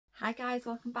Hi guys,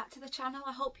 welcome back to the channel.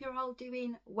 I hope you're all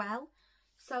doing well.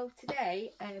 So today,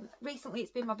 recently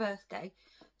it's been my birthday,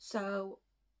 so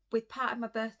with part of my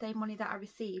birthday money that I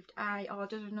received, I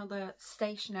ordered another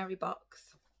stationery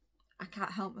box. I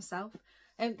can't help myself.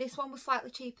 This one was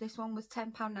slightly cheaper. This one was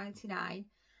 £10.99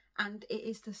 and it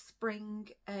is the spring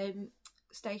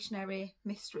stationery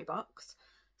mystery box.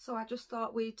 So I just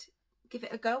thought we'd give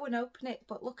it a go and open it,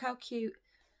 but look how cute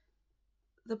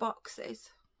the box is.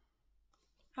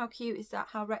 How cute is that?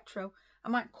 How retro. I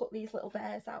might cut these little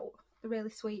bears out. They're really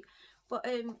sweet. But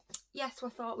yes, so I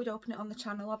thought we'd open it on the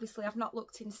channel. Obviously I've not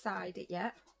looked inside it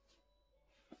yet.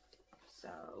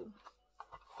 So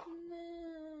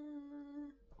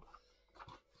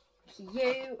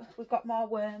cute. We've got more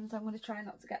worms. I'm going to try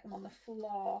not to get them on the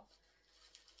floor.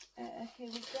 Here we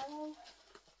go.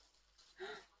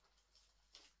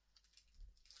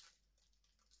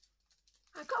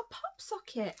 I got a pop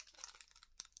socket.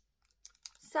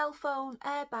 Cell phone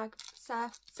airbag,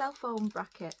 cell phone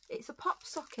bracket. It's a pop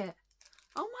socket.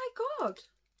 Oh my god,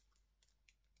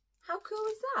 how cool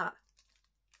is that?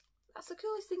 That's the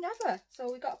coolest thing ever.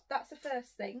 So we got, that's the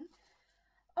first thing.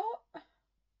 Oh,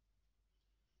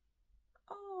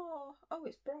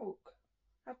 it's broke.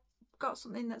 I've got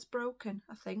something that's broken,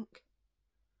 I think.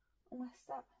 Unless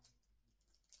that,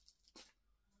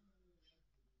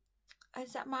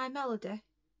 is that My Melody?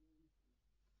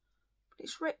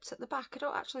 It's ripped at the back. I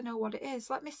don't actually know what it is.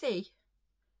 Let me see.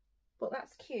 But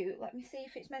that's cute. Let me see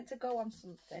if it's meant to go on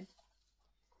something.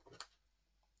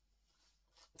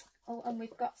 Oh, and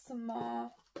we've got some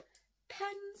more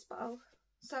pens. But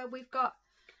so we've got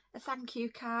a thank you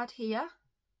card here.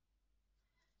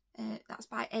 That's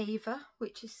by Ava,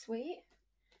 which is sweet.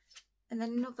 And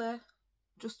then another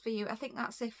just for you. I think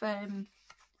that's if you're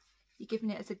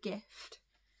giving it as a gift.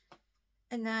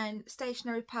 And then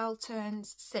Stationery Pal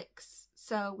turns 6.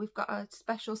 So we've got a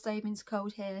special savings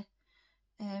code here.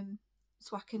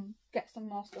 So I can get some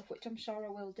more stuff, which I'm sure I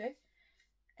will do.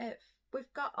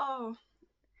 We've got a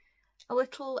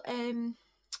little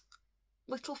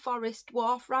Little Forest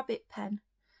Wharf Rabbit pen.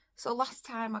 So last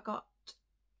time I got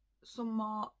some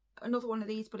more, another one of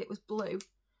these, but it was blue.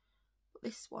 But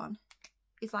this one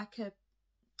is like a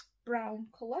brown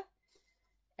colour.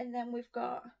 And then we've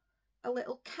got a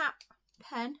little cat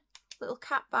pen, little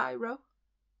cat biro.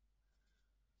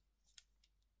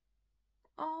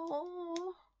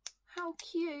 Oh, how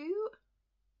cute.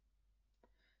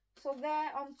 So there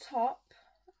on top,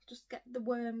 just get the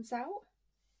worms out.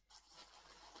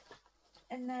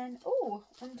 And then, oh,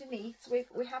 underneath, so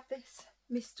we have this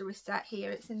mystery set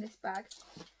here. It's in this bag.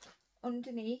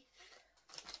 Underneath,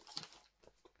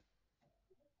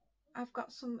 I've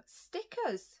got some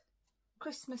stickers.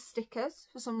 Christmas stickers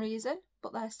for some reason,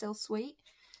 but they're still sweet.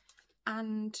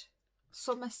 And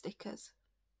summer stickers.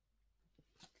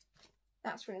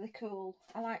 That's really cool.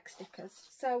 I like stickers.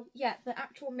 So yeah, the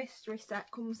actual mystery set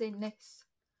comes in this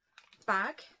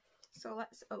bag. So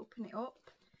let's open it up.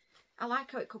 I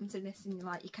like how it comes in this and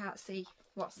like you can't see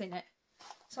what's in it.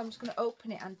 So I'm just going to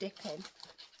open it and dip in.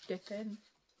 Dip in.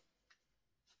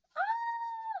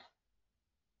 Ah!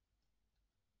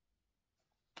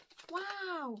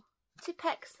 Wow!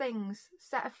 Tipex things.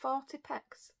 Set of 4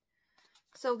 Tipex.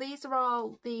 So these are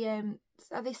all the,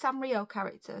 are they Sanrio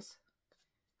characters?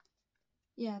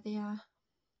 Yeah, they are.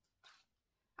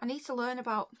 I need to learn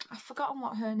about, I've forgotten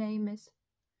what her name is.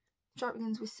 I'm sure it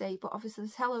begins with C, but obviously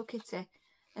there's Hello Kitty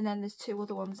and then there's 2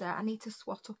 other ones there. I need to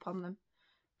swat up on them.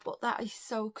 But that is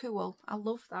so cool. I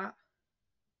love that.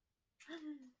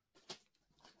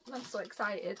 I'm so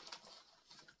excited.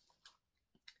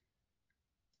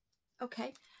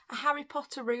 Okay, a Harry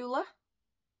Potter ruler.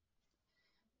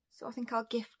 So I think I'll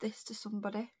gift this to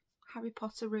somebody. Harry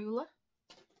Potter ruler.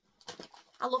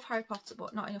 I love Harry Potter,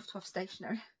 but not enough to have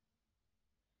stationery.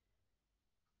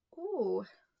 Oh,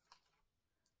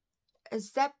 a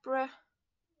zebra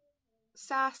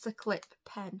sarsa clip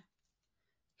pen.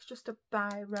 It's just a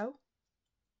biro.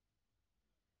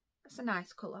 That's a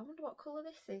nice colour. I wonder what colour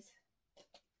this is.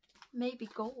 Maybe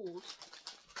gold.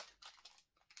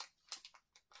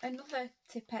 Another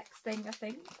Tipex thing, I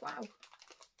think. Wow.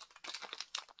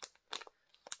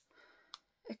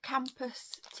 A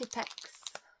campus Tipex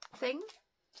thing.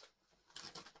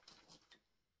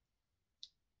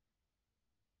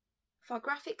 For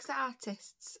graphics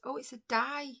artists. Oh, it's a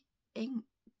dye ink,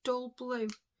 dull blue.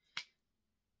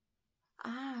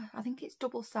 Ah, I think it's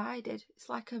double-sided. It's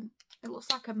like a, it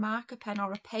looks like a marker pen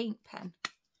or a paint pen.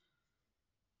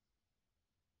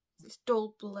 It's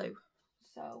dull blue.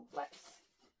 So let's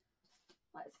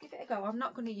give it a go. I'm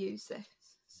not going to use this.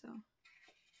 So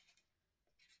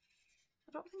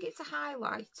I don't think it's a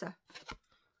highlighter.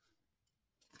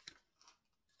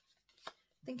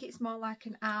 think it's more like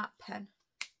an art pen.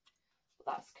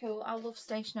 But that's cool. I love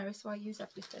stationery, so I use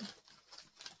everything.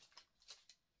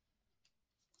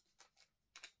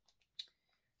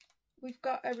 We've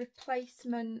got a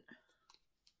replacement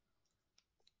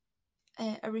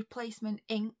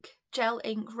ink, gel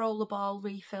ink rollerball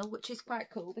refill, which is quite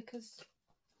cool because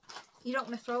you don't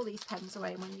want to throw these pens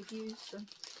away when you've used them.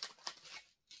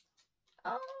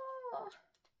 Oh!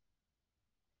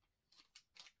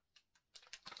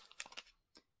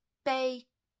 Bay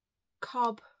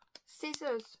cob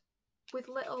scissors with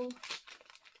a little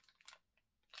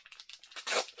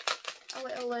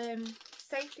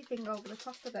safety thing over the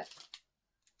top of it.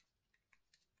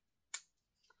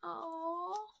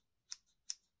 Oh,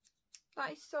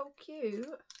 that is so cute.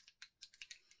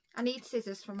 I need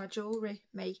scissors for my jewellery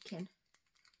making,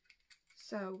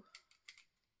 so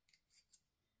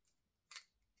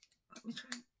let me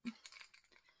try.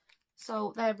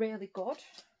 So they're really good,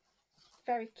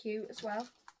 very cute as well.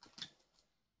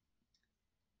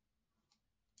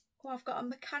 Oh, I've got a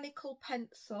mechanical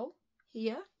pencil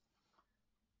here.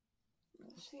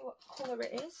 Let's see what colour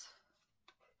it is.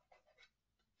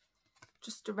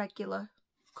 Just a regular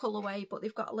colourway, but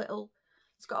they've got a little,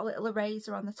 it's got a little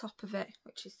eraser on the top of it,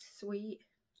 which is sweet.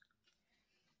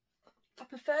 I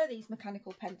prefer these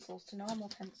mechanical pencils to normal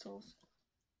pencils.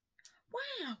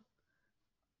 Wow!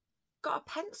 Got a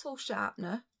pencil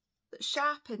sharpener that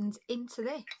sharpens into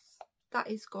this. That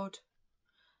is good.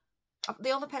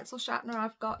 The only pencil sharpener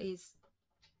I've got is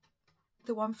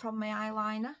the one from my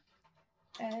eyeliner.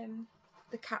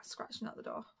 The cat scratching at the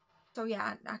door. So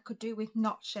yeah, I could do with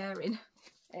not sharing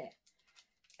it.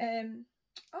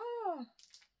 Oh,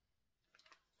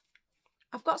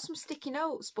 I've got some sticky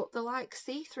notes, but they're like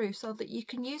see-through, so that you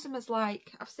can use them as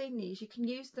like, I've seen these, you can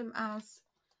use them as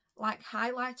like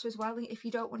highlighter as well. If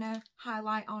you don't want to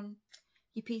highlight on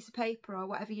your piece of paper or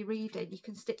whatever you're reading, you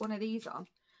can stick one of these on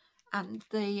and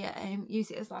they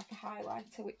use it as like a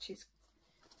highlighter, which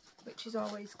is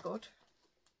always good.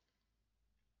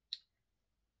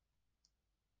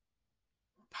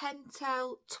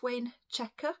 Pentel twin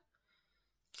checker,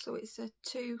 so it's a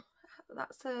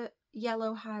that's a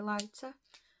yellow highlighter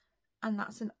and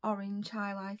that's an orange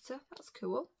highlighter. That's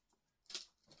cool.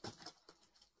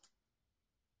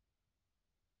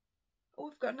 Oh,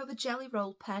 we've got another jelly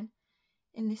roll pen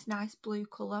in this nice blue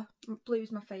colour.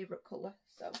 Blue's my favourite colour,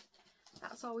 so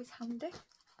that's always handy.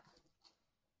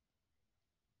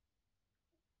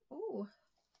 Oh,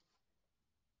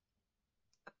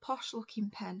 a posh looking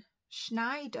pen,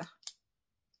 Schneider.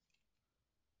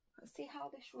 Let's see how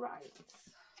this writes.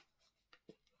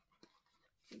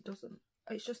 It doesn't.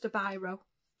 It's just a biro,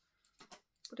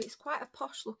 but it's quite a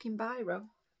posh looking biro.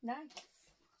 Nice.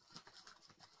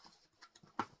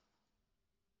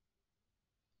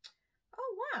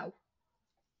 Oh wow!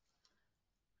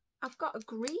 I've got a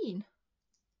green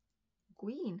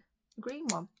one,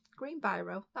 green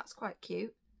biro. That's quite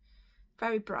cute.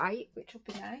 Very bright, which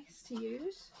will be nice to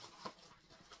use.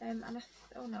 And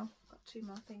oh no, I've got two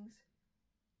more things.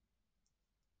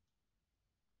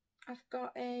 I've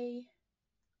got a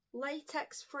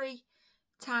latex free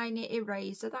tiny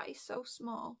eraser. That is so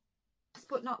small. Last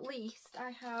but not least,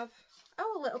 I have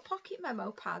a little pocket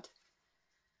memo pad,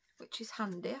 which is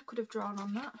handy. I could have drawn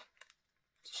on that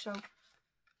to show.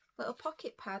 Little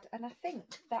pocket pad, and I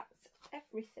think that's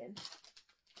everything.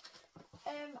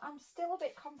 I'm still a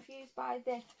bit confused by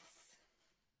this.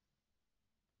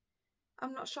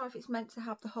 I'm not sure if it's meant to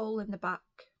have the hole in the back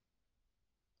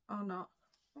or not.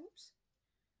 Oops.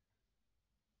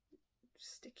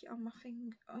 Stick it on my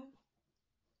finger. Oh.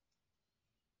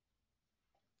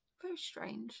 Very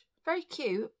strange. Very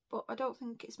cute, but I don't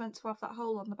think it's meant to have that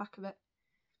hole on the back of it.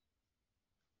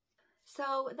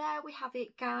 So there we have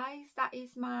it, guys. That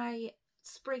is my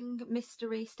spring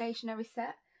mystery stationery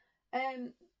set.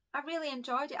 I really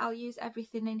enjoyed it. I'll use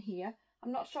everything in here.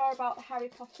 I'm not sure about the Harry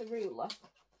Potter ruler.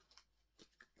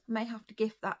 I may have to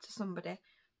gift that to somebody,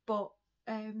 but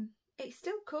it's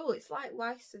still cool. It's like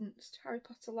licensed, Harry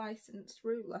Potter licensed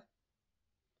ruler.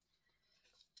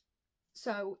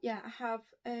 So yeah, I have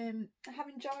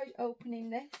enjoyed opening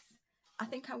this. I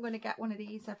think I'm going to get one of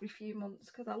these every few months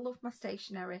because I love my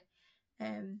stationery.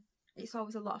 It's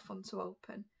always a lot of fun to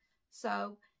open.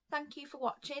 So thank you for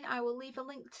watching. I will leave a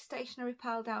link to Stationery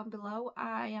Pal down below.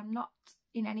 I am not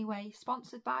in any way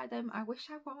sponsored by them. I wish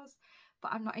I was,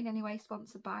 but I'm not in any way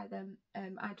sponsored by them.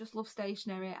 I just love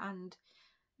stationery, and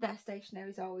their stationery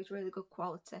is always really good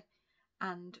quality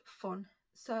and fun.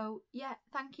 So yeah,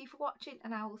 thank you for watching,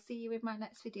 and I will see you in my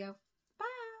next video.